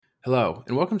Hello,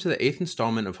 and welcome to the eighth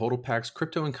installment of HODLPAC's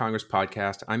Crypto in Congress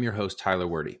podcast. I'm your host, Tyler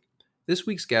Wordy. This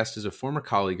week's guest is a former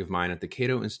colleague of mine at the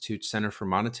Cato Institute Center for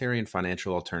Monetary and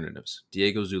Financial Alternatives,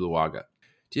 Diego Zuluaga.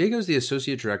 Diego is the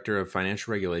Associate Director of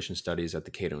Financial Regulation Studies at the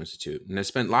Cato Institute and has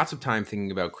spent lots of time thinking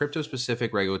about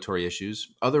crypto-specific regulatory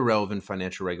issues, other relevant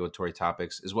financial regulatory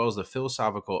topics, as well as the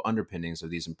philosophical underpinnings of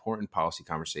these important policy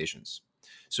conversations.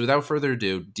 So without further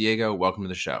ado, Diego, welcome to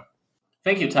the show.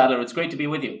 Thank you, Tyler. It's great to be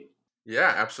with you.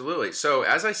 Yeah, absolutely. So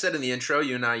as I said in the intro,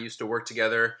 you and I used to work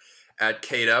together at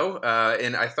Cato,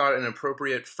 and I thought an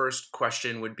appropriate first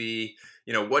question would be,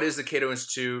 what is the Cato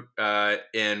Institute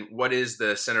and what is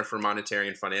the Center for Monetary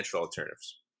and Financial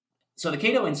Alternatives? So the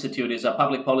Cato Institute is a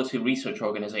public policy research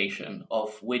organization,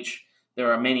 of which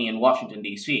there are many in Washington,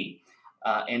 D.C.,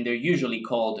 and they're usually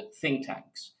called think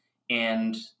tanks.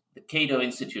 And the Cato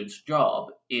Institute's job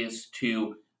is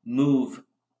to move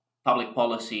public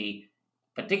policy,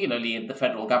 particularly at the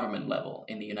federal government level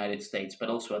in the United States, but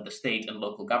also at the state and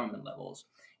local government levels,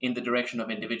 in the direction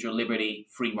of individual liberty,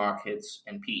 free markets,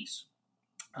 and peace.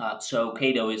 So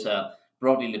Cato is a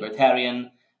broadly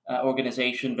libertarian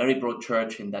organization, very broad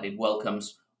church in that it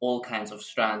welcomes all kinds of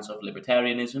strands of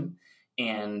libertarianism,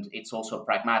 and it's also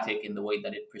pragmatic in the way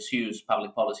that it pursues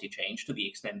public policy change, to the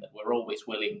extent that we're always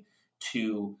willing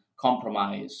to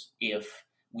compromise if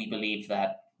we believe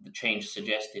that the change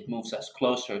suggested moves us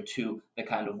closer to the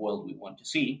kind of world we want to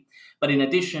see. But in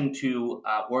addition to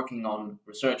working on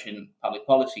research in public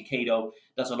policy, Cato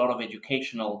does a lot of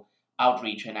educational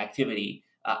outreach and activity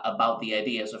about the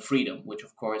ideas of freedom, which,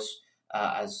 of course,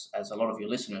 as a lot of your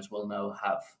listeners will know,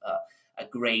 have a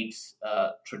great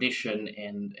tradition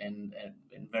and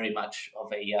very much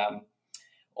of a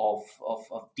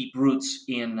of deep roots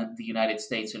in the United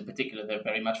States in particular. They're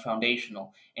very much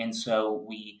foundational, and so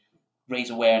we raise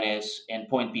awareness and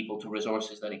point people to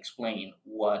resources that explain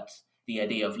what the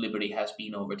idea of liberty has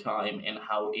been over time and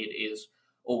how it is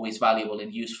always valuable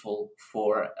and useful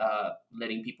for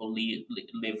letting people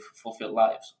live fulfilled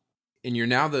lives. And you're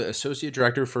now the Associate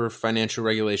Director for Financial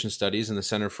Regulation Studies in the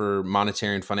Center for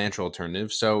Monetary and Financial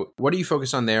Alternatives. So what do you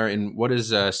focus on there, and what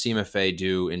does CMFA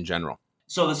do in general?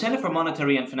 So the Center for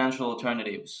Monetary and Financial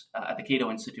Alternatives at the Cato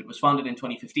Institute was founded in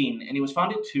 2015, and it was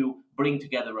founded to bring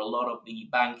together a lot of the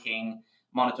banking,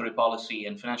 monetary policy,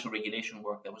 and financial regulation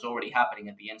work that was already happening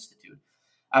at the Institute.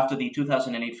 After the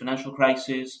 2008 financial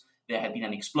crisis, there had been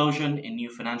an explosion in new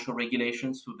financial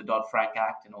regulations through the Dodd-Frank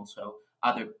Act and also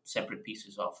other separate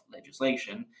pieces of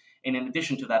legislation. And in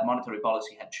addition to that, monetary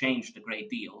policy had changed a great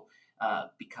deal,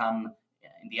 become,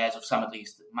 in the eyes of some at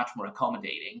least, much more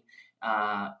accommodating.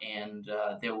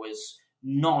 There was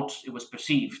not, it was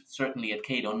perceived, certainly at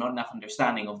Cato, not enough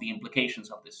understanding of the implications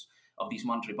of these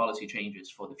monetary policy changes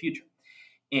for the future.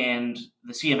 And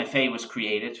the CMFA was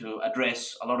created to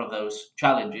address a lot of those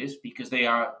challenges because they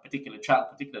are particularly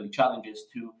challenges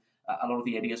to a lot of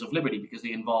the ideas of liberty, because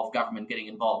they involve government getting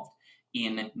involved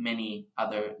in many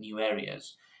other new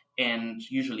areas, and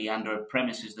usually under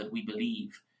premises that we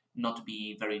believe not to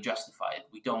be very justified.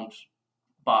 We don't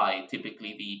buy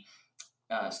typically the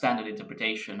standard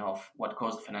interpretation of what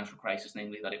caused the financial crisis,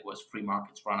 namely that it was free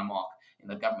markets run amok and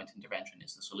that government intervention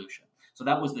is the solution. So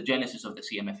that was the genesis of the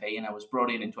CMFA, and I was brought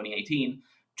in 2018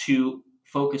 to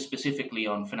focus specifically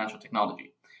on financial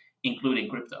technology, including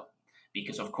crypto,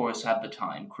 because of course at the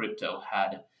time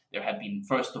there had been,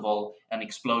 first of all, an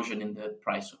explosion in the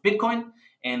price of Bitcoin,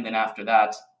 and then after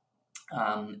that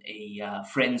a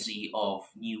frenzy of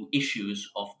new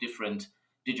issues of different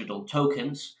digital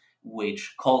tokens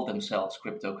which called themselves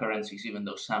cryptocurrencies, even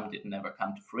though some did never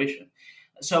come to fruition.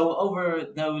 So over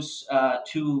those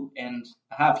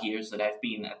 2.5 years that I've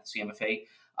been at the CMFA,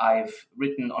 I've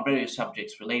written on various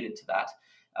subjects related to that,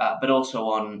 but also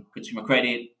on consumer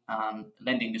credit,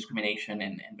 lending discrimination,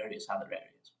 and various other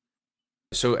areas.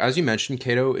 So as you mentioned,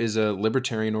 Cato is a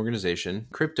libertarian organization.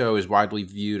 Crypto is widely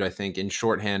viewed, I think, in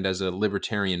shorthand as a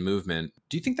libertarian movement.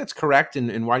 Do you think that's correct,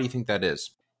 and why do you think that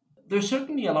is? There's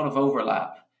certainly a lot of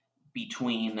overlap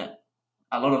between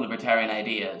a lot of libertarian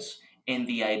ideas and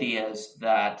the ideas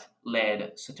that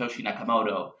led Satoshi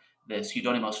Nakamoto, the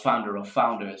pseudonymous founder of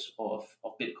founders of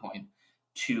Bitcoin,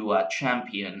 to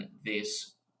champion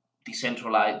this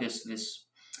decentralized, this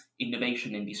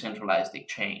innovation in decentralized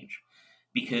exchange.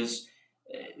 Because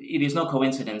it is no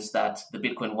coincidence that the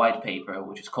Bitcoin white paper,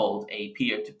 which is called a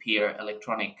peer-to-peer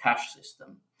electronic cash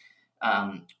system,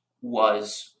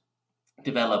 was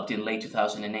developed in late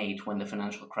 2008 when the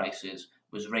financial crisis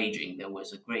was raging. There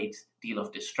was a great deal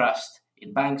of distrust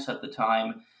in banks at the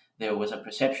time. There was a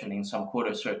perception in some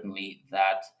quarters, certainly,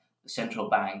 that the central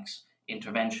bank's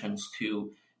interventions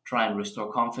to try and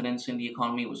restore confidence in the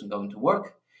economy wasn't going to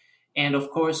work. And of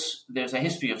course, there's a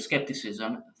history of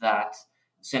skepticism that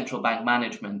central bank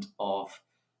management of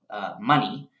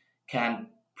money can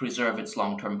preserve its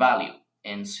long-term value.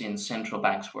 And since central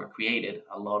banks were created,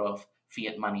 a lot of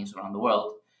fiat monies around the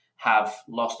world have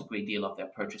lost a great deal of their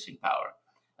purchasing power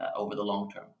over the long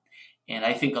term. And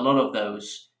I think a lot of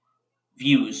those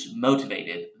views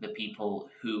motivated the people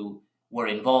who were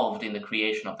involved in the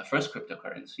creation of the first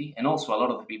cryptocurrency, and also a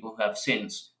lot of the people who have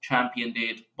since championed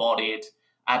it, bought it,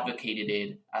 advocated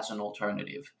it as an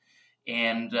alternative.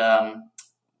 And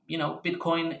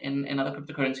Bitcoin and other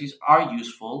cryptocurrencies are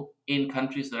useful in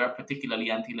countries that are particularly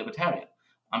anti-libertarian.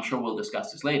 I'm sure we'll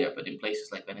discuss this later, but in places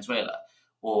like Venezuela,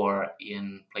 or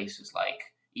in places like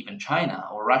even China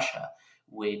or Russia,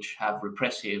 which have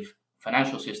repressive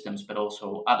financial systems, but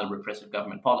also other repressive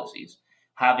government policies,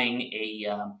 having a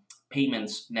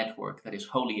payments network that is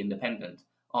wholly independent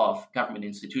of government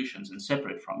institutions and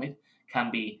separate from it can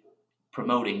be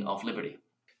promoting of liberty.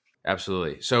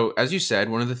 Absolutely. So, as you said,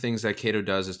 one of the things that Cato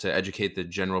does is to educate the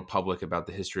general public about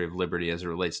the history of liberty as it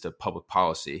relates to public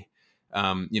policy.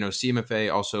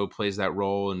 CMFA also plays that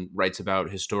role and writes about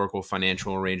historical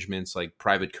financial arrangements like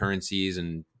private currencies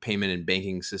and payment and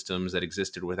banking systems that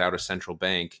existed without a central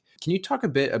bank. Can you talk a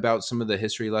bit about some of the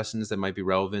history lessons that might be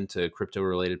relevant to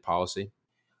crypto-related policy?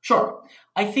 Sure.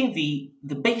 I think the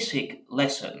basic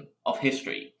lesson of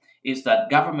history is that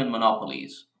government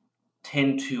monopolies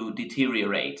tend to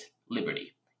deteriorate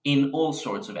liberty in all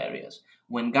sorts of areas.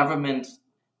 When government,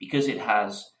 because it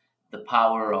has the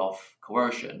power of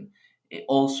coercion, it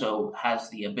also has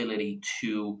the ability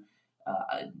to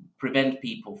prevent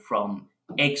people from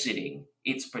exiting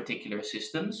its particular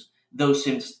systems. Those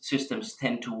systems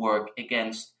tend to work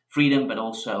against freedom, but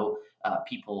also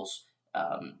people's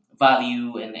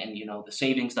value and the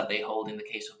savings that they hold in the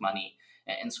case of money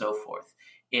and so forth.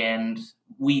 And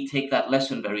we take that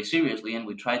lesson very seriously, and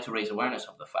we try to raise awareness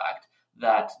of the fact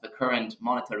that the current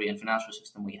monetary and financial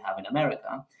system we have in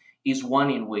America is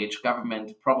one in which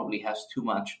government probably has too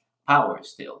much power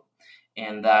still,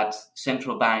 and that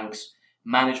central banks'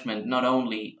 management not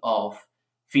only of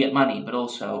fiat money but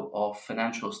also of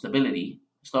financial stability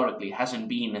historically hasn't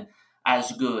been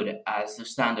as good as the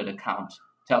standard account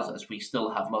tells us. We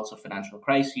still have lots of financial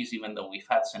crises, even though we've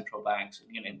had central banks in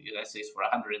the United States for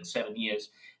 107 years,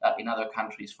 in other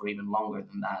countries for even longer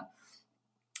than that.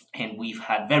 And we've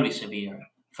had very severe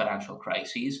financial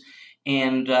crises.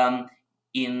 And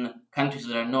in countries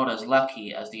that are not as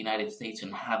lucky as the United States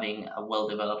in having a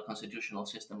well-developed constitutional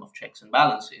system of checks and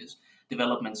balances,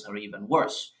 developments are even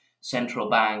worse. Central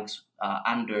banks,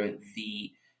 under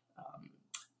the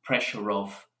pressure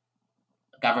of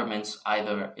governments,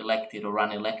 either elected or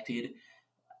unelected,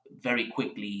 very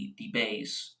quickly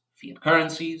debase fiat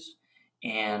currencies,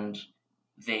 and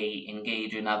they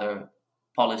engage in other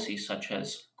policies such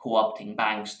as co-opting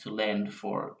banks to lend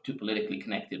to politically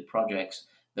connected projects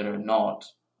that are not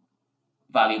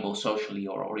valuable socially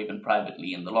or even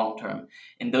privately in the long term.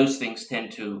 And those things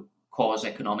tend to cause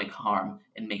economic harm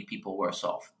and make people worse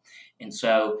off. And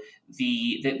so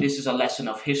this is a lesson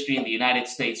of history. In the United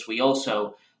States, we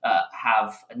also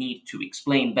have a need to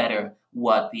explain better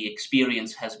what the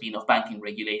experience has been of banking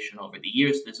regulation over the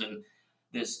years.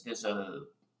 There's a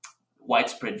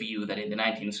widespread view that in the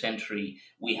 19th century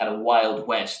we had a wild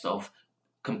west of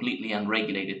completely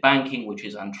unregulated banking, which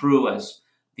is untrue, as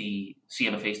the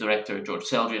CMFA's director, George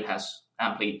Selgin, has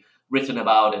amply written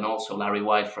about, and also Larry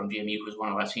White from GMU, who's one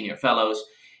of our senior fellows,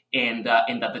 and that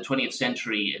the 20th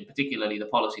century, and particularly the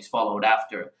policies followed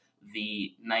after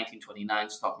the 1929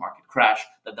 stock market crash,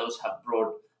 that those have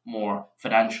brought more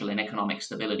financial and economic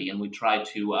stability. And we try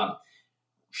to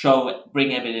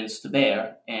bring evidence to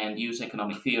bear and use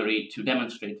economic theory to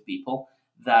demonstrate to people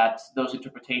that those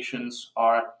interpretations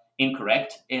are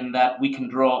incorrect, and that we can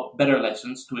draw better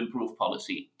lessons to improve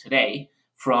policy today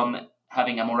from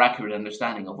having a more accurate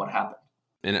understanding of what happened.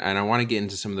 And I want to get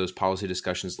into some of those policy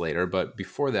discussions later. But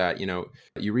before that,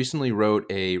 you recently wrote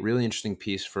a really interesting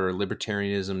piece for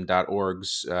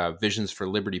libertarianism.org's Visions for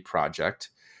Liberty project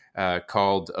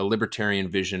called A Libertarian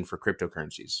Vision for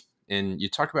Cryptocurrencies. And you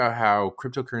talk about how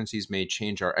cryptocurrencies may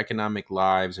change our economic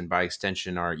lives and by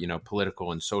extension our,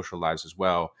 political and social lives as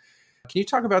well. Can you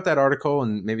talk about that article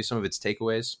and maybe some of its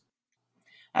takeaways?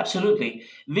 Absolutely.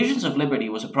 Visions of Liberty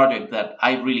was a project that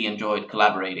I really enjoyed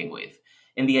collaborating with.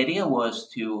 And the idea was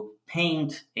to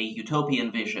paint a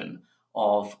utopian vision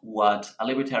of what a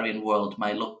libertarian world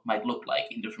might look like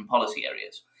in different policy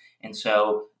areas. And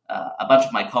so a bunch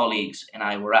of my colleagues and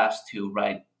I were asked to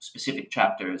write specific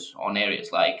chapters on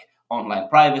areas like online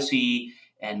privacy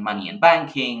and money and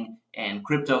banking and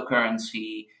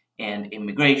cryptocurrency and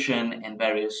immigration and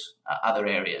various other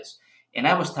areas. And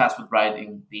I was tasked with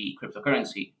writing the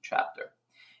cryptocurrency chapter.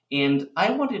 And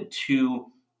I wanted to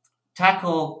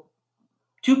tackle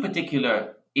two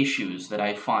particular issues that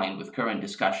I find with current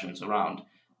discussions around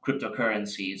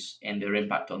cryptocurrencies and their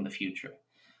impact on the future.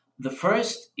 The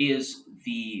first is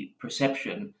the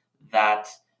perception that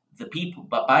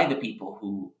by the people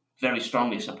who very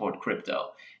strongly support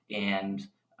crypto and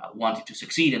wanted to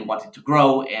succeed and wanted to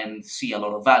grow and see a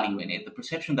lot of value in it, the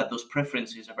perception that those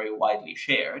preferences are very widely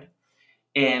shared.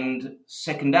 And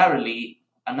secondarily,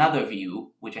 another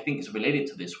view, which I think is related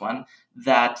to this one,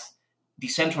 that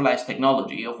decentralized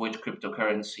technology, of which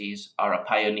cryptocurrencies are a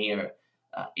pioneer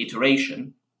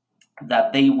iteration,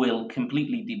 that they will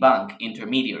completely debunk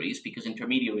intermediaries, because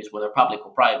intermediaries, whether public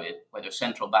or private, whether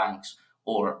central banks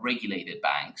or regulated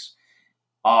banks,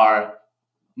 are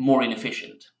more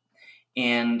inefficient.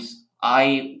 And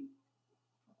I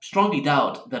strongly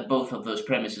doubt that both of those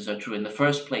premises are true. In the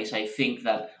first place, I think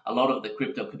that a lot of the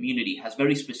crypto community has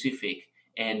very specific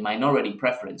and minority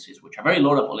preferences, which are very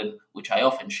laudable and which I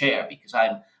often share because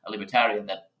I'm a libertarian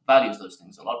that values those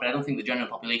things a lot, but I don't think the general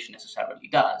population necessarily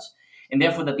does. And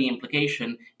therefore, that the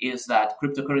implication is that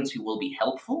cryptocurrency will be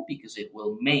helpful because it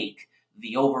will make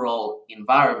the overall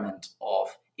environment of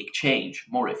exchange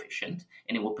more efficient,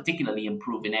 and it will particularly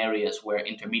improve in areas where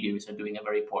intermediaries are doing a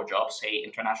very poor job, say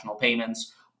international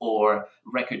payments or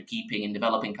record keeping in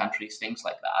developing countries, things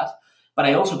like that. But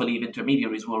I also believe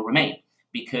intermediaries will remain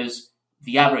because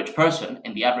the average person,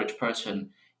 and the average person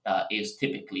is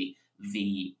typically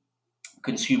the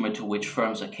consumer to which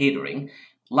firms are catering,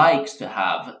 likes to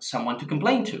have someone to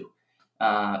complain to,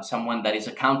 someone that is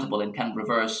accountable and can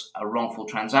reverse a wrongful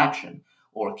transaction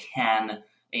or can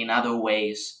in other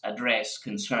ways address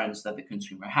concerns that the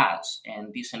consumer has.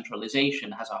 And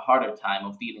decentralization has a harder time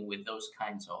of dealing with those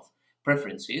kinds of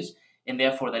preferences, and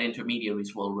therefore that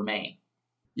intermediaries will remain.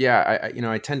 Yeah,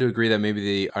 I tend to agree that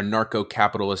maybe a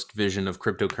narco-capitalist vision of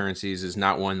cryptocurrencies is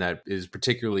not one that is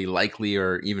particularly likely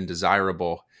or even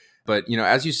desirable. But,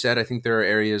 as you said, I think there are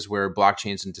areas where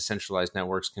blockchains and decentralized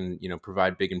networks can,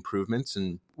 provide big improvements.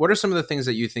 And what are some of the things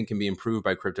that you think can be improved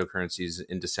by cryptocurrencies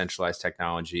in decentralized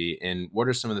technology? And what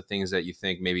are some of the things that you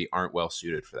think maybe aren't well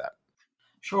suited for that?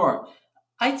 Sure.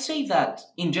 I'd say that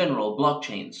in general,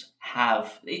 blockchains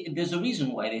there's a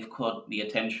reason why they've caught the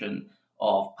attention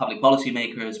of public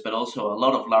policymakers, but also a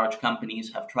lot of large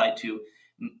companies have tried to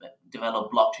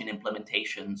develop blockchain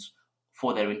implementations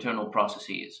for their internal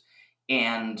processes.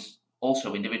 And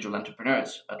also individual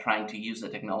entrepreneurs are trying to use the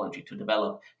technology to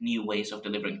develop new ways of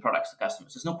delivering products to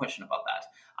customers. There's no question about that.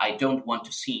 I don't want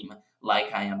to seem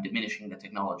like I am diminishing the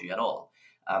technology at all.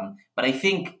 But I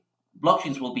think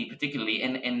blockchains will be particularly,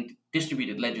 and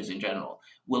distributed ledgers in general,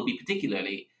 will be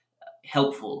particularly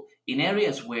helpful in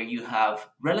areas where you have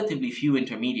relatively few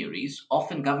intermediaries,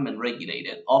 often government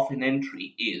regulated, often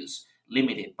entry is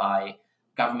limited by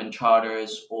government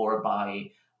charters or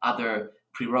by other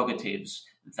prerogatives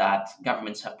that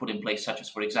governments have put in place, such as,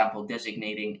 for example,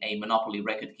 designating a monopoly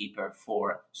record keeper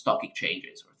for stock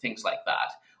exchanges or things like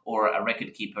that, or a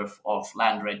record keeper of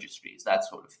land registries, that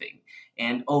sort of thing.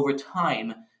 And over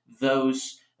time,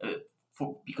 those,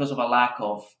 because of a lack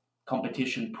of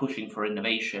competition pushing for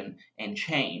innovation and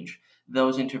change,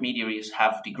 those intermediaries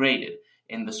have degraded,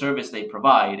 and the service they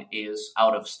provide is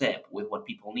out of step with what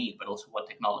people need, but also what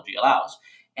technology allows.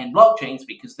 And blockchains,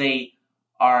 because they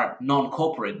are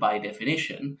non-corporate by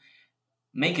definition,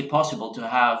 make it possible to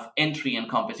have entry and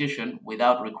competition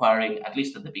without requiring, at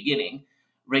least at the beginning,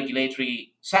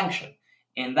 regulatory sanction.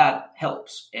 And that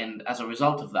helps. And as a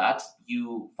result of that,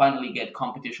 you finally get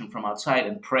competition from outside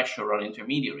and pressure on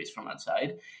intermediaries from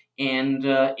outside. And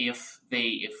if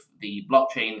the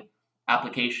blockchain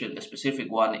application, the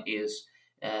specific one, is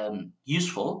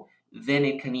useful, then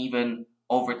it can even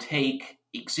overtake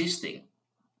existing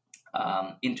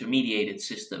intermediated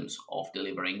systems of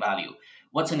delivering value.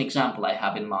 What's an example I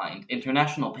have in mind?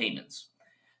 International payments.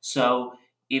 So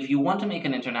if you want to make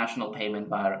an international payment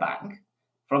via a bank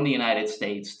from the United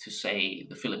States to, say,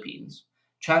 the Philippines,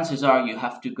 chances are you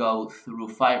have to go through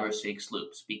 5 or 6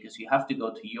 loops, because you have to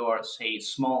go to your, say,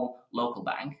 small local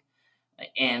bank,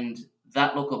 and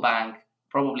that local bank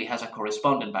probably has a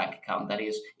correspondent bank account. That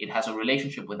is, it has a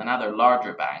relationship with another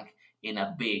larger bank in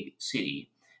a big city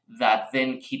that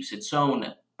then keeps its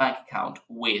own bank account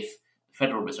with the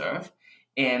Federal Reserve.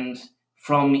 And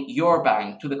from your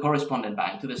bank to the correspondent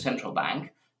bank to the central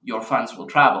bank, your funds will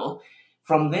travel.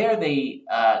 From there, they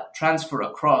transfer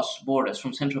across borders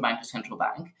from central bank to central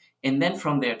bank, and then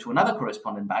from there to another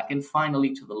correspondent bank, and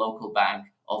finally to the local bank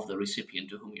of the recipient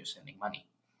to whom you're sending money.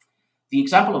 The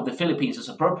example of the Philippines is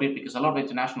appropriate because a lot of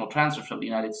international transfers from the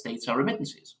United States are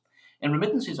remittances. And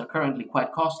remittances are currently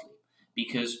quite costly.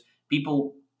 because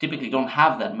people typically don't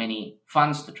have that many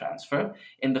funds to transfer,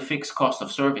 and the fixed cost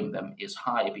of serving them is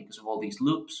high because of all these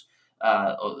loops,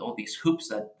 all these hoops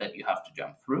that you have to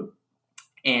jump through.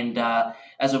 And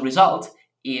as a result,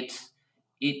 you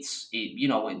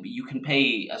can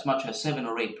pay as much as 7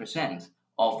 or 8%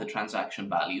 of the transaction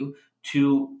value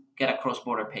to get a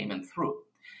cross-border payment through.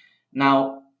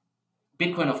 Now,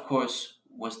 Bitcoin, of course,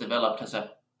 was developed as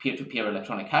a peer-to-peer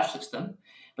electronic cash system,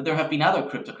 but there have been other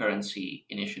cryptocurrency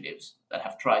initiatives that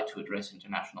have tried to address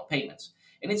international payments.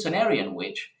 And it's an area in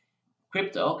which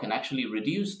crypto can actually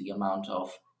reduce the amount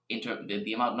of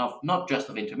not just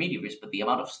of intermediaries, but the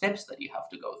amount of steps that you have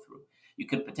to go through. You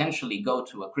could potentially go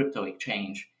to a crypto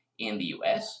exchange in the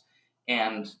US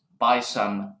and buy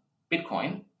some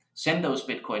Bitcoin, send those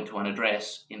Bitcoin to an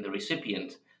address in the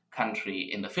recipient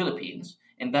country in the Philippines,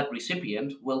 and that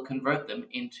recipient will convert them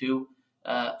into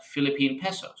Philippine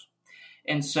pesos.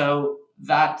 And so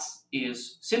that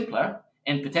is simpler,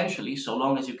 and potentially, so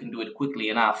long as you can do it quickly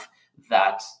enough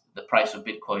that the price of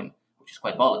Bitcoin, which is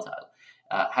quite volatile,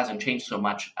 hasn't changed so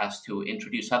much as to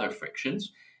introduce other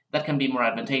frictions, that can be more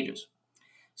advantageous.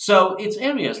 So it's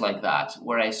areas like that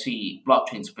where I see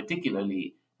blockchains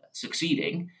particularly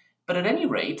succeeding. But at any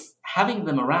rate, having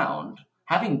them around,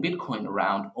 having Bitcoin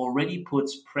around already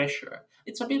puts pressure.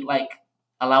 It's a bit like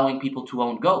allowing people to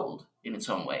own gold in its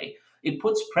own way. It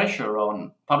puts pressure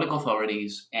on public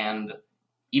authorities and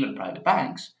even private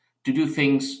banks to do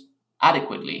things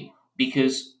adequately,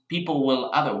 because people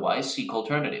will otherwise seek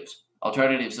alternatives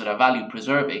that are value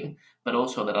preserving, but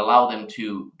also that allow them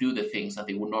to do the things that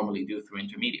they would normally do through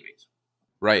intermediaries.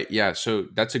 Right. Yeah. So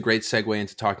that's a great segue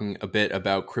into talking a bit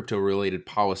about crypto related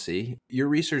policy. Your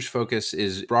research focus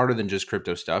is broader than just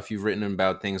crypto stuff. You've written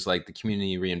about things like the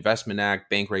Community Reinvestment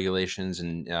Act, bank regulations,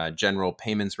 and general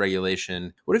payments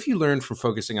regulation. What have you learned from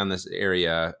focusing on this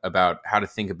area about how to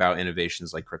think about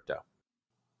innovations like crypto?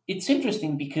 It's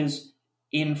interesting because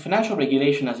in financial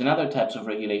regulation, as in other types of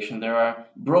regulation, there are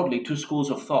broadly two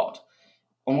schools of thought.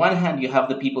 On one hand, you have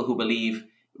the people who believe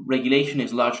regulation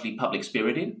is largely public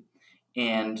spirited,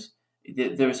 and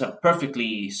there's a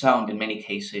perfectly sound, in many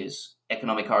cases,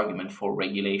 economic argument for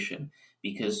regulation,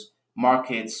 because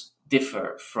markets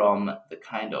differ from the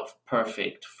kind of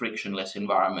perfect, frictionless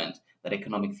environment that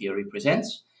economic theory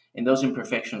presents. And those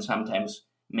imperfections sometimes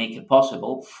make it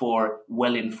possible for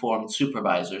well-informed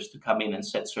supervisors to come in and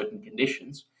set certain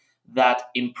conditions that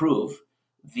improve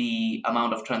the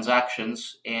amount of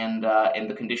transactions and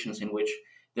the conditions in which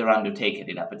they're undertaken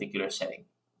in a particular setting.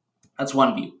 That's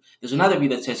one view. There's another view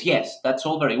that says, yes, that's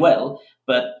all very well,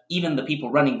 but even the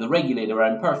people running the regulator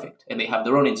are imperfect, and they have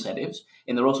their own incentives,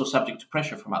 and they're also subject to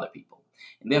pressure from other people.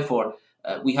 And therefore,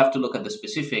 we have to look at the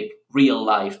specific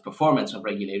real-life performance of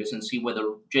regulators and see whether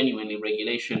genuinely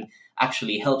regulation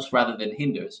actually helps rather than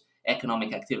hinders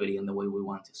economic activity in the way we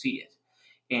want to see it.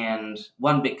 And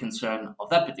one big concern of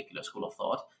that particular school of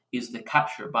thought is the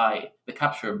capture by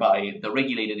the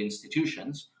regulated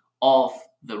institutions of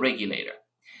the regulator.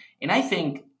 And I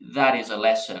think that is a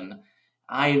lesson.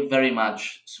 I very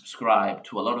much subscribe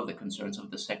to a lot of the concerns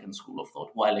of the second school of thought,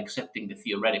 while accepting the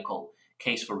theoretical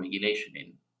case for regulation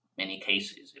in many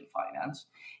cases in finance.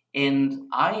 And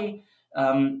I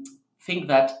think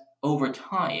that over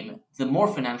time, the more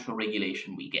financial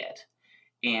regulation we get,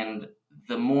 and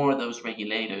the more those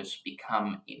regulators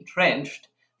become entrenched,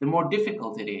 the more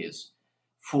difficult it is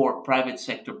for private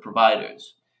sector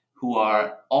providers who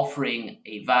are offering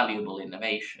a valuable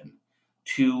innovation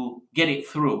to get it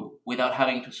through without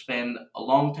having to spend a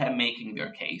long time making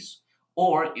their case,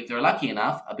 or if they're lucky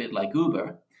enough, a bit like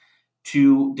Uber,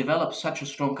 to develop such a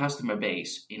strong customer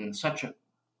base in such a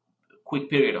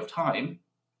quick period of time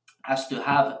as to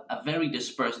have a very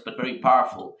dispersed but very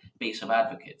powerful base of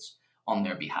advocates on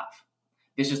their behalf.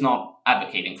 This is not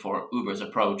advocating for Uber's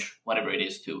approach, whatever it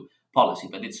is, to policy,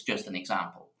 but it's just an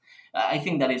example. I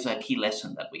think that is a key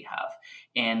lesson that we have.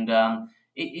 And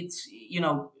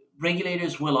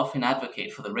regulators will often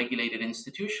advocate for the regulated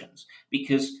institutions,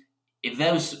 because if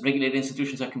those regulated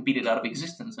institutions are competed out of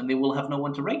existence, then they will have no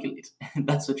one to regulate. And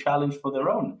that's a challenge for their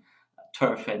own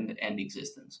turf and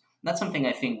existence. And that's something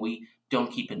I think we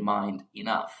don't keep in mind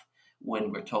enough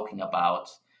when we're talking about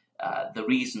the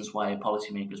reasons why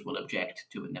policymakers will object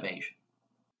to innovation.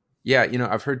 Yeah,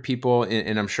 I've heard people,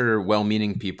 and I'm sure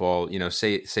well-meaning people,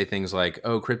 say things like,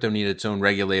 "Oh, crypto needs its own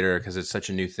regulator because it's such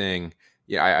a new thing."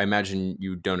 Yeah, I imagine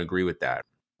you don't agree with that.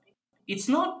 It's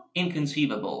not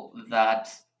inconceivable that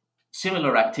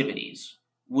similar activities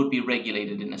would be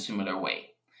regulated in a similar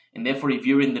way. And therefore, if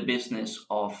you're in the business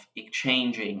of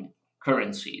exchanging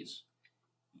currencies,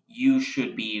 you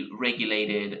should be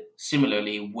regulated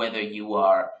similarly, whether you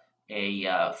are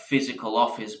a physical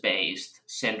office-based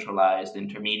centralized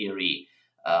intermediary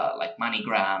like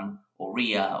MoneyGram or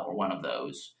RIA or one of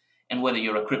those, and whether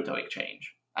you're a crypto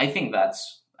exchange. I think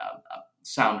that's a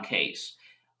sound case.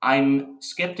 I'm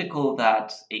skeptical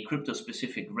that a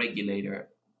crypto-specific regulator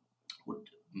would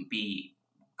be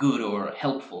good or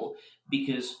helpful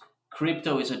because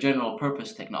crypto is a general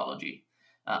purpose technology,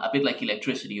 a bit like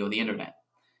electricity or the internet.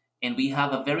 And we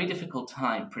have a very difficult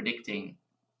time predicting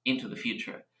into the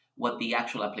future what the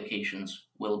actual applications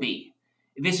will be.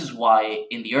 This is why,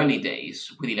 in the early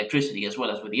days, with electricity as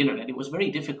well as with the internet, it was very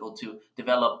difficult to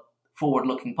develop forward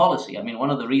looking policy. I mean,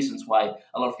 one of the reasons why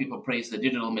a lot of people praise the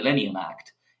Digital Millennium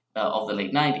Act of the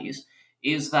late 90s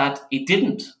is that it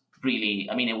didn't really,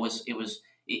 I mean,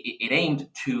 it aimed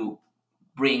to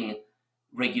bring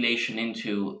regulation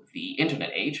into the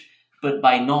internet age, but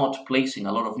by not placing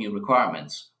a lot of new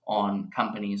requirements on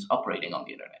companies operating on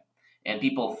the internet. And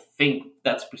people think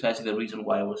that's precisely the reason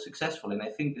why it was successful. And I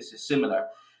think this is similar.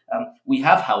 We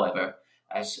have, however,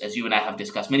 as you and I have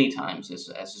discussed many times,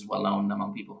 as is well known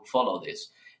among people who follow this,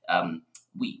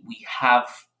 we have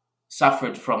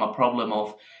suffered from a problem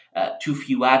of too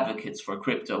few advocates for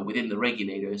crypto within the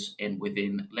regulators and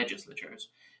within legislatures,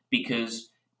 because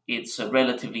it's a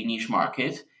relatively niche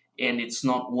market and it's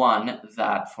not one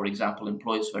that, for example,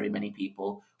 employs very many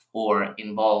people or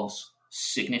involves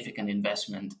significant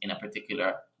investment in a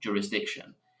particular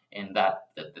jurisdiction, and that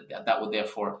would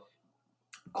therefore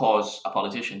cause a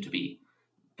politician to be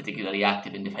particularly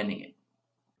active in defending it.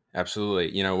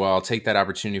 Absolutely. Well, I'll take that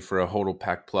opportunity for a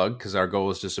HODL-PAC plug, because our goal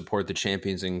is to support the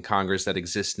champions in Congress that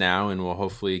exist now and will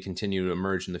hopefully continue to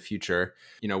emerge in the future.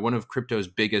 One of crypto's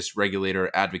biggest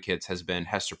regulator advocates has been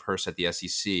Hester Peirce at the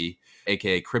SEC,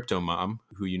 aka Crypto Mom,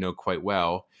 who you know quite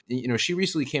well. She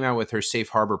recently came out with her safe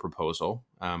harbor proposal.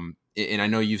 And I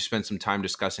know you've spent some time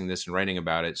discussing this and writing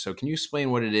about it. So can you explain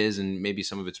what it is and maybe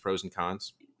some of its pros and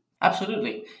cons?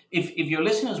 Absolutely. If your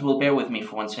listeners will bear with me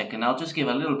for 1 second, I'll just give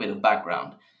a little bit of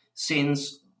background.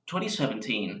 Since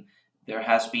 2017, there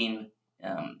has been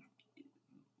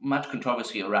much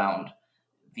controversy around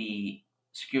the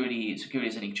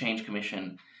Securities and Exchange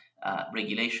Commission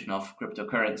regulation of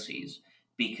cryptocurrencies,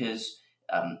 because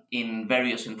in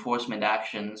various enforcement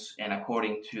actions and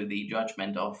according to the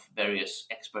judgment of various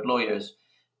expert lawyers,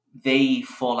 they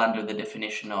fall under the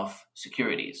definition of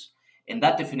securities. And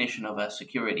that definition of a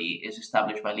security is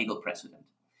established by legal precedent.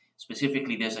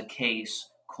 Specifically, there's a case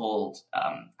called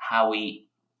Howey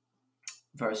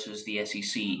versus the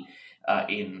SEC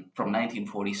from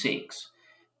 1946,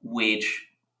 which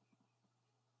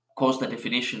caused the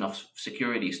definition of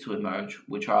securities to emerge,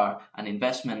 which are an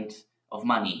investment of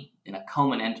money in a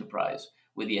common enterprise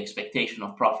with the expectation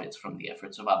of profits from the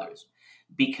efforts of others.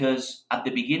 Because at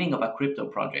the beginning of a crypto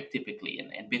project, typically,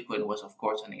 and Bitcoin was, of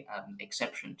course, an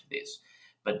exception to this,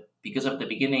 but because at the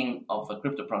beginning of a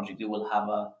crypto project, you will have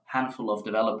a handful of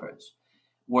developers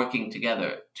working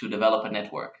together to develop a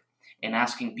network and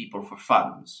asking people for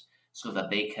funds so that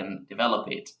they can develop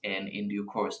it and in due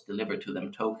course deliver to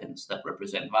them tokens that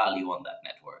represent value on that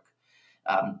network.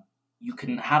 You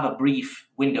can have a brief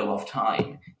window of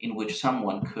time in which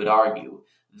someone could argue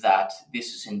that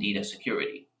this is indeed a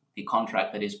security, the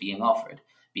contract that is being offered,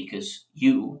 because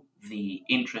you, the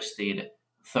interested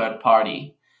third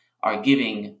party, are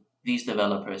giving these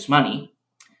developers money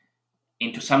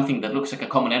into something that looks like a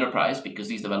common enterprise, because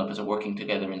these developers are working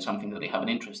together in something that they have an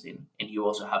interest in, and you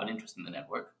also have an interest in the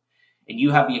network. And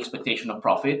you have the expectation of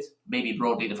profit, maybe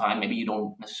broadly defined, maybe you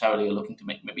don't necessarily are looking to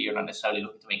make, maybe you're not necessarily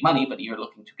looking to make money, but you're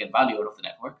looking to get value out of the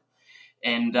network.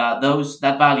 And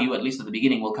that value, at least at the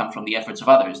beginning, will come from the efforts of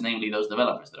others, namely those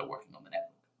developers that are working on the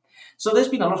network. So there's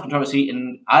been a lot of controversy,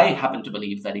 and I happen to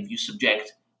believe that if you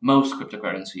subject most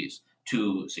cryptocurrencies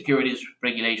to securities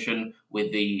regulation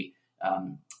with the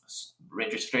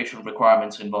registration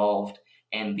requirements involved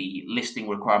and the listing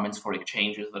requirements for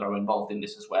exchanges that are involved in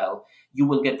this as well, you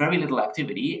will get very little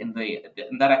activity, and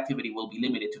that activity will be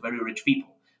limited to very rich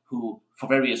people who, for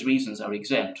various reasons, are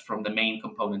exempt from the main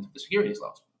component of the securities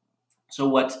laws. So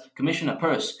what Commissioner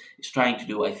Peirce is trying to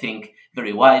do, I think,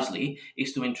 very wisely,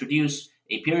 is to introduce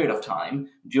a period of time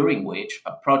during which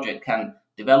a project can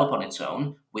develop on its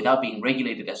own without being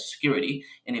regulated as a security,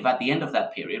 and if at the end of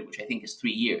that period, which I think is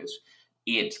 3 years,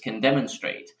 it can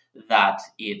demonstrate that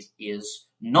it is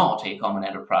not a common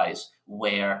enterprise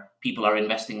where people are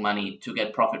investing money to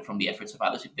get profit from the efforts of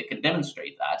others. If they can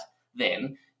demonstrate that,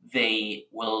 then they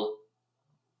will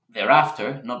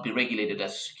thereafter not be regulated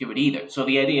as security either. So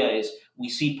the idea is we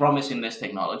see promise in this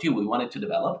technology, we want it to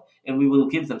develop, and we will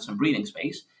give them some breathing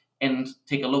space and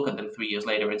take a look at them 3 years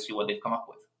later and see what they've come up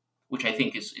with, which I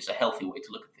think is a healthy way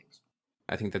to look at things.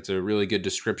 I think that's a really good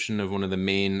description of one of the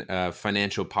main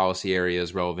financial policy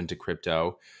areas relevant to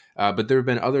crypto. But there have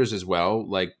been others as well,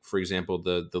 like, for example,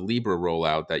 the Libra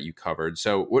rollout that you covered.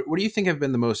 So what do you think have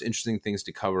been the most interesting things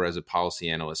to cover as a policy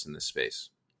analyst in this space?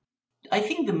 I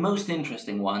think the most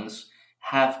interesting ones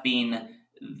have been,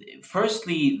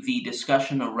 firstly, the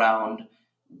discussion around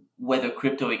whether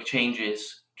crypto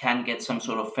exchanges can get some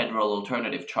sort of federal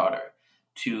alternative charter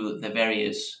to the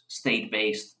various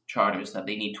state-based charters that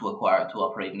they need to acquire to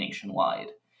operate nationwide.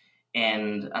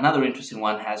 And another interesting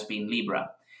one has been Libra.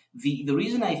 The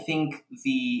reason I think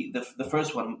the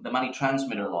first one, the money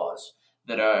transmitter laws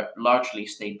that are largely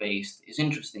state-based, is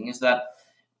interesting is that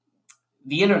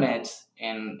the internet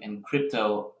and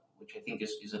crypto, which I think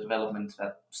is a development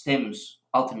that stems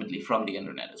ultimately from the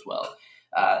internet as well,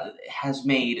 has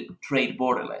made trade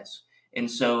borderless. And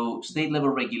so state level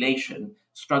regulation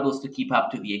struggles to keep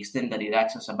up to the extent that it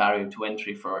acts as a barrier to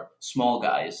entry for small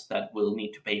guys that will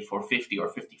need to pay for 50 or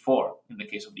 54 in the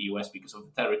case of the US because of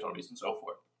the territories and so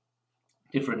forth.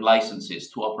 Different licenses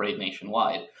to operate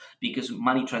nationwide because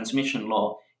money transmission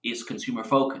law is consumer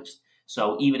focused.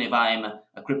 So even if I'm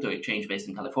a crypto exchange based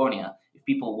in California, if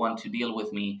people want to deal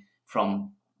with me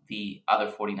from the other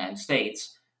 49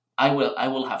 states, I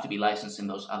will have to be licensed in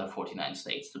those other 49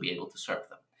 states to be able to serve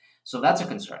them. So that's a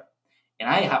concern. And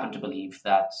I happen to believe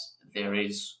that there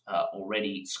is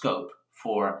already scope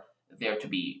for there to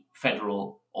be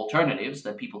federal alternatives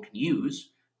that people can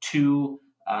use to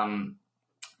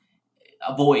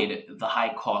avoid the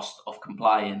high cost of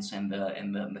compliance and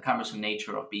the cumbersome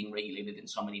nature of being regulated in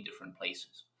so many different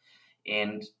places.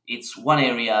 And it's one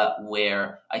area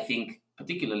where I think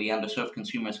particularly underserved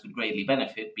consumers could greatly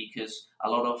benefit because a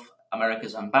lot of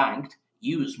America's unbanked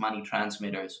use money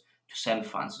transmitters to send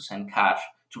funds, to send cash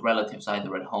to relatives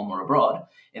either at home or abroad.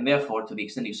 And therefore, to the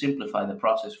extent you simplify the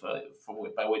process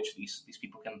by which these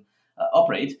people can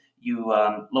operate, you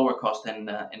lower cost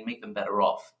and make them better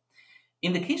off.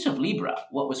 In the case of Libra,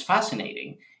 what was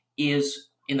fascinating is,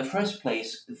 in the first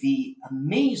place, the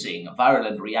amazing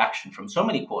virulent reaction from so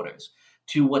many quarters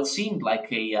to what seemed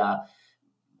like a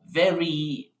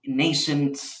very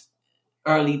nascent,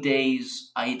 early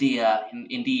days idea.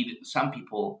 Indeed, some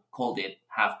people called it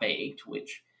half-baked,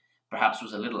 which perhaps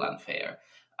was a little unfair.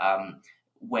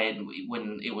 When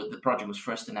the project was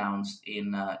first announced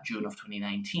in June of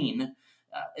 2019,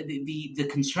 the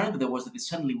concern that there was that it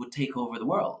suddenly would take over the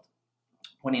world,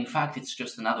 when in fact it's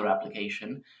just another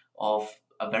application of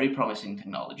a very promising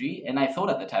technology. And I thought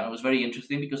at the time it was very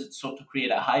interesting because it sought to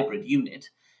create a hybrid unit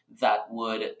that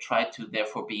would try to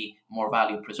therefore be more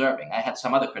value preserving. I had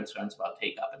some other concerns about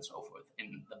take-up and so forth,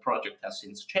 and the project has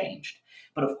since changed.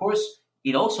 But of course,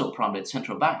 it also prompted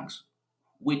central banks,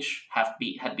 which had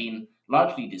been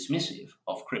largely dismissive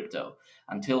of crypto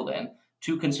until then,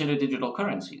 to consider digital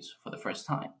currencies for the first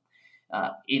time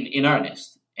in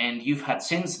earnest. And you've had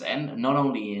since then, not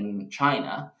only in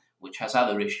China, which has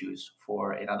other issues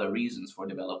and other reasons for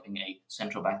developing a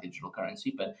central bank digital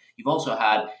currency, but you've also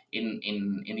had in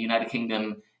the United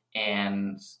Kingdom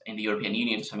and in the European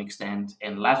Union to some extent,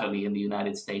 and latterly in the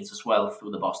United States as well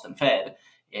through the Boston Fed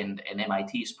and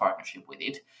MIT's partnership with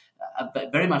it,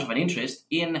 very much of an interest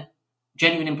in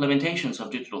genuine implementations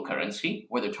of digital currency,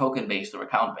 whether token-based or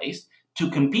account-based, to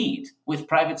compete with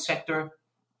private sector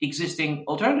existing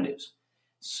alternatives.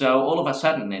 So all of a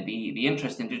sudden, the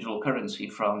interest in digital currency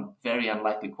from very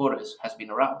unlikely quarters has been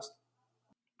aroused.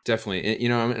 Definitely.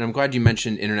 And I'm glad you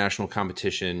mentioned international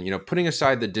competition. Putting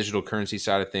aside the digital currency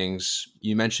side of things,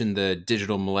 you mentioned the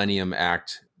Digital Millennium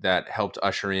Act that helped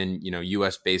usher in,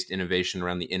 US-based innovation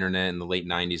around the internet in the late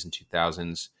 90s and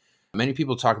 2000s. Many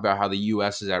people talk about how the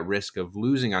US is at risk of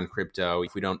losing on crypto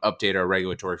if we don't update our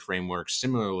regulatory framework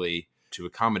similarly to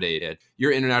accommodate it.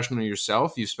 You're international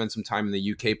yourself. You've spent some time in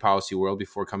the UK policy world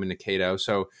before coming to Cato.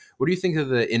 So what do you think of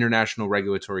the international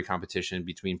regulatory competition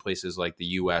between places like the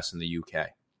US and the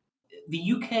UK?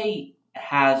 The UK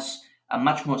has a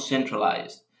much more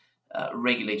centralized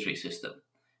regulatory system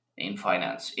in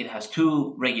finance. It has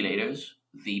two regulators,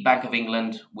 the Bank of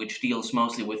England, which deals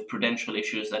mostly with prudential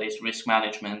issues, that is risk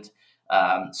management,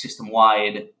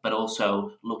 system-wide, but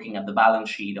also looking at the balance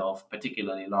sheet of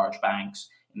particularly large banks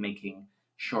and making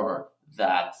sure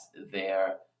that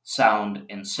they're sound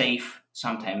and safe,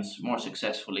 sometimes more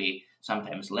successfully,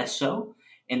 sometimes less so.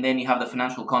 And then you have the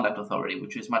Financial Conduct Authority,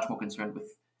 which is much more concerned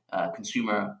with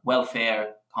consumer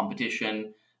welfare,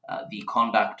 competition, the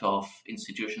conduct of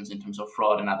institutions in terms of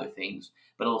fraud and other things,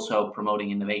 but also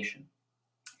promoting innovation.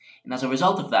 And as a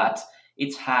result of that,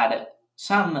 it's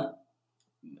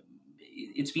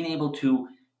been able to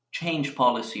change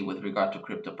policy with regard to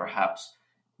crypto perhaps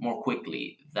more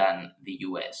quickly than the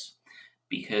US,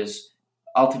 because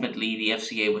ultimately, the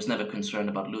FCA was never concerned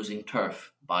about losing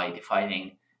turf by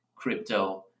defining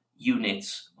crypto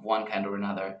units of one kind or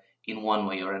another in one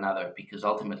way or another, because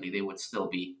ultimately they would still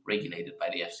be regulated by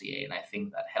the FCA, and I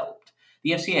think that helped.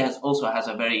 The FCA also has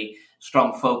a very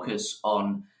strong focus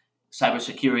on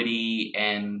cybersecurity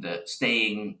and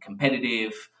staying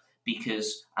competitive,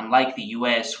 because unlike the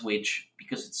US, which,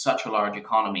 because it's such a large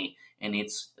economy and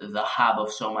it's the hub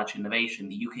of so much innovation,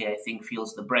 the UK, I think,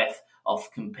 feels the breath of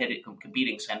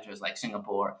competing centers like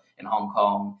Singapore and Hong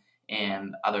Kong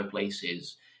and other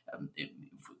places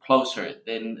closer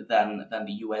than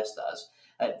the US does.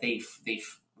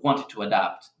 They've wanted to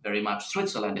adapt very much.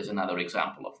 Switzerland is another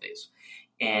example of this.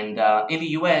 And in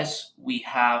the US, we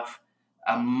have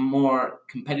a more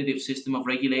competitive system of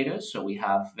regulators. So we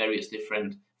have various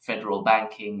different federal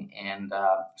banking and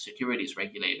securities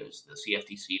regulators, the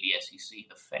CFTC, the SEC,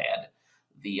 the Fed,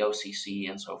 the OCC,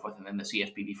 and so forth, and then the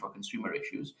CFPB for consumer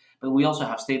issues. But we also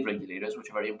have state regulators, which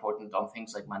are very important on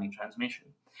things like money transmission.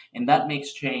 And that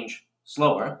makes change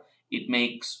slower. It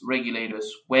makes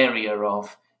regulators warier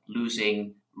of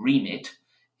losing remit,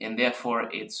 and therefore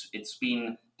it's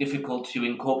been difficult to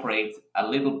incorporate a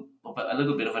little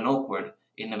bit of an awkward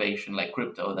innovation like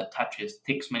crypto that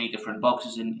ticks many different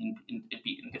boxes in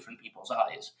different people's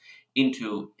eyes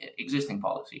into existing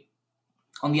policy.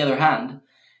 On the other hand,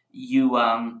 you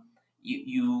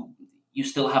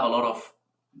still have a lot of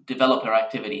developer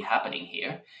activity happening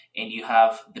here, and you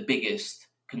have the biggest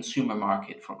consumer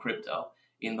market for crypto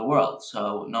in the world.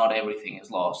 So not everything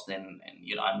is lost, and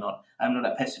I'm not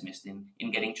a pessimist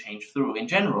in getting change through. In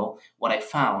general, what I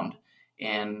found,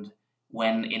 and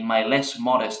when in my less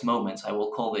modest moments, I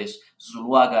will call this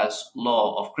Zuluaga's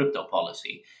law of crypto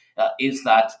policy, is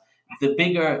that the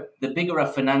bigger a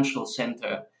financial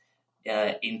center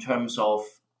in terms of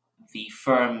the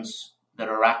firms that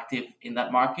are active in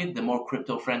that market, the more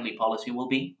crypto-friendly policy will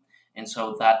be. And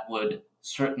so that would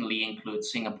certainly include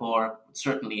Singapore, would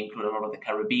certainly include a lot of the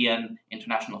Caribbean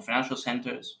international financial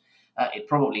centers. It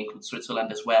probably includes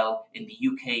Switzerland as well. And the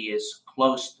UK is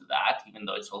close to that, even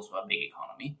though it's also a big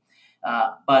economy.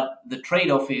 But the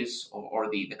trade-off is, or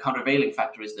the countervailing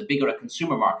factor is, the bigger a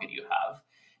consumer market you have,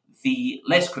 the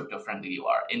less crypto-friendly you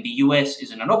are. And the US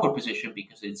is in an awkward position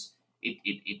because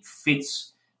it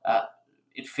fits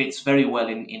very well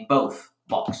in both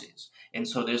boxes. And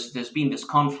so there's been this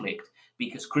conflict,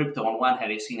 because crypto on one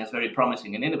hand is seen as very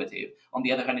promising and innovative, on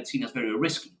the other hand it's seen as very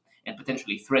risky and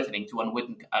potentially threatening to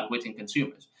unwitting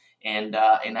consumers. And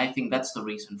I think that's the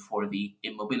reason for the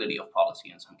immobility of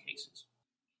policy in some cases.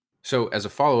 So as a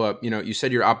follow-up, you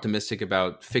said you're optimistic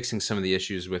about fixing some of the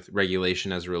issues with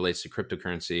regulation as it relates to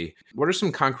cryptocurrency. What are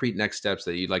some concrete next steps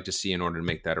that you'd like to see in order to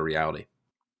make that a reality?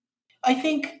 I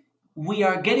think we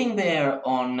are getting there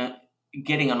on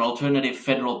getting an alternative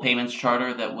federal payments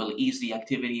charter that will ease the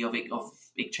activity of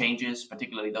exchanges,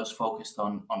 particularly those focused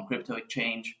on crypto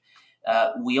exchange.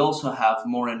 We also have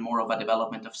more and more of a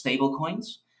development of stable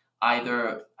coins,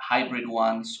 either hybrid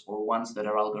ones or ones that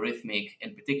are algorithmic,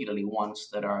 and particularly ones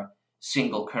that are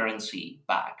single currency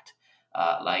backed,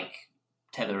 like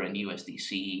Tether and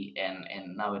USDC,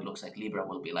 and now it looks like Libra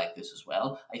will be like this as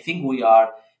well. I think we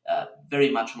are very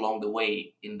much along the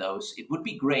way in those. It would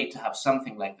be great to have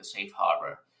something like the safe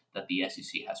harbor that the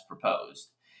SEC has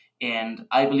proposed. And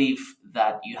I believe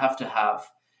that you have to have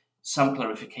some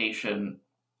clarification,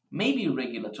 maybe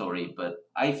regulatory, but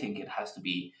I think it has to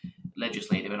be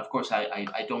legislative. And of course, I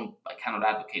cannot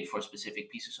advocate for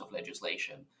specific pieces of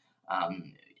legislation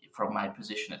from my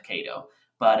position at Cato.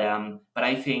 But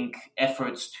I think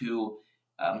efforts to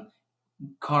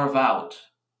carve out,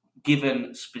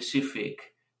 given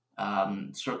specific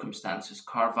circumstances,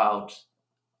 carve out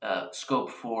scope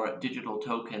for digital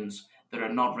tokens that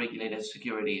are not regulated as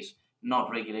securities,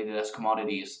 not regulated as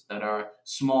commodities, that are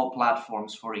small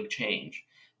platforms for exchange,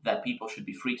 that people should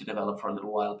be free to develop for a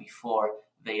little while before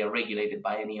they are regulated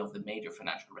by any of the major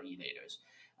financial regulators.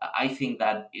 I think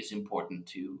that is important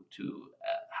to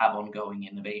have ongoing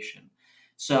innovation.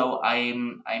 So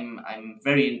I'm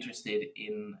very interested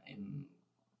in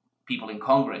people in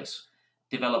Congress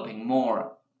developing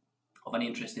more of an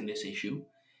interest in this issue,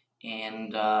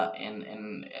 and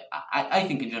I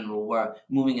think in general we're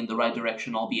moving in the right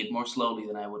direction, albeit more slowly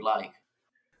than I would like.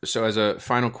 So as a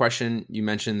final question, you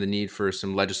mentioned the need for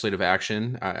some legislative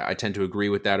action. I tend to agree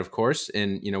with that, of course.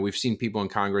 And, we've seen people in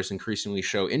Congress increasingly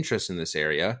show interest in this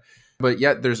area. But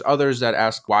yet there's others that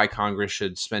ask why Congress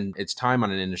should spend its time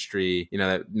on an industry,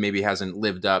 that maybe hasn't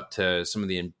lived up to some of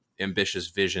the ambitious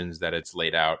visions that it's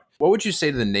laid out. What would you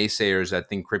say to the naysayers that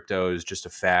think crypto is just a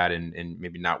fad and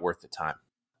maybe not worth the time?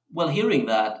 Well, hearing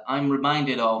that, I'm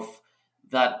reminded of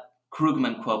that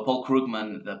Krugman quote, Paul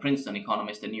Krugman, the Princeton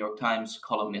economist and New York Times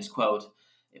columnist quote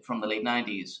from the late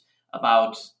 90s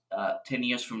about 10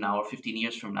 years from now or 15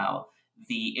 years from now,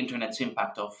 the internet's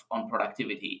impact on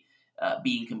productivity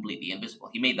being completely invisible.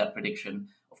 He made that prediction.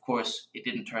 Of course, it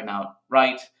didn't turn out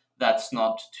right. That's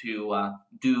not to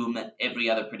doom every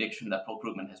other prediction that Paul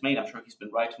Krugman has made. I'm sure he's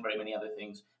been right on very many other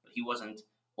things, but he wasn't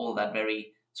all that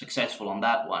very successful on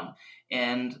that one.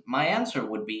 And my answer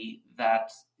would be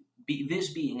that this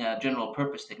being a general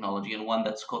purpose technology and one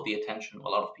that's caught the attention of a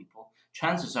lot of people,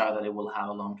 chances are that it will have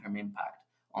a long-term impact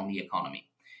on the economy.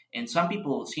 And some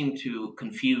people seem to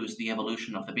confuse the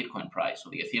evolution of the Bitcoin price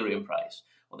or the Ethereum price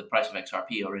or the price of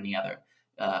XRP or any other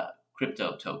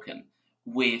crypto token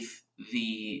with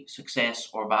the success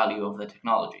or value of the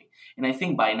technology. And I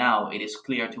think by now it is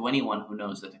clear to anyone who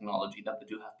knows the technology that the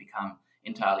two have become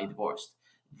entirely divorced,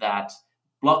 that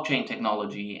blockchain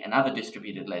technology and other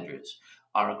distributed ledgers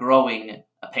are growing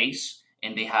apace,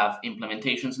 and they have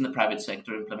implementations in the private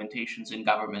sector, implementations in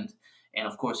government, and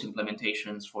of course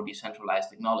implementations for decentralized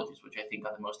technologies, which I think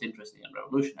are the most interesting and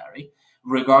revolutionary,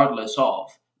 regardless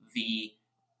of the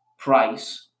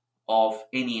price of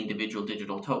any individual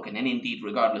digital token, and indeed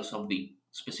regardless of the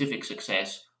specific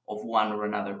success of one or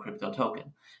another crypto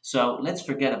token. So let's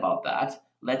forget about that.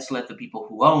 Let's let the people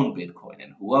who own Bitcoin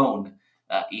and who own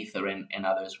Ether and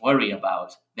others worry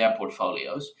about their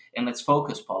portfolios, and let's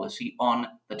focus policy on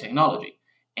the technology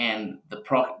and the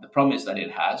promise that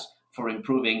it has for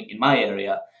improving, in my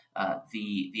area,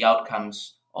 the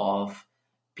outcomes of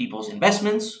people's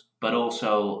investments, but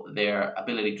also their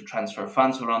ability to transfer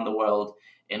funds around the world,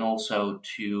 and also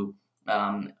to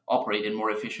operate in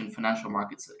more efficient financial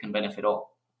markets that can benefit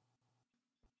all.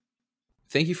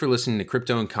 Thank you for listening to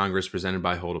Crypto in Congress presented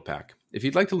by HODLPAC. If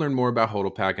you'd like to learn more about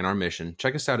HODLPAC and our mission,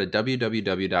 check us out at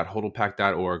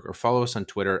www.hodlpac.org or follow us on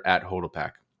Twitter at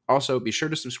HODLPAC. Also, be sure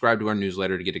to subscribe to our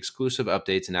newsletter to get exclusive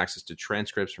updates and access to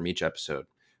transcripts from each episode.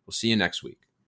 We'll see you next week.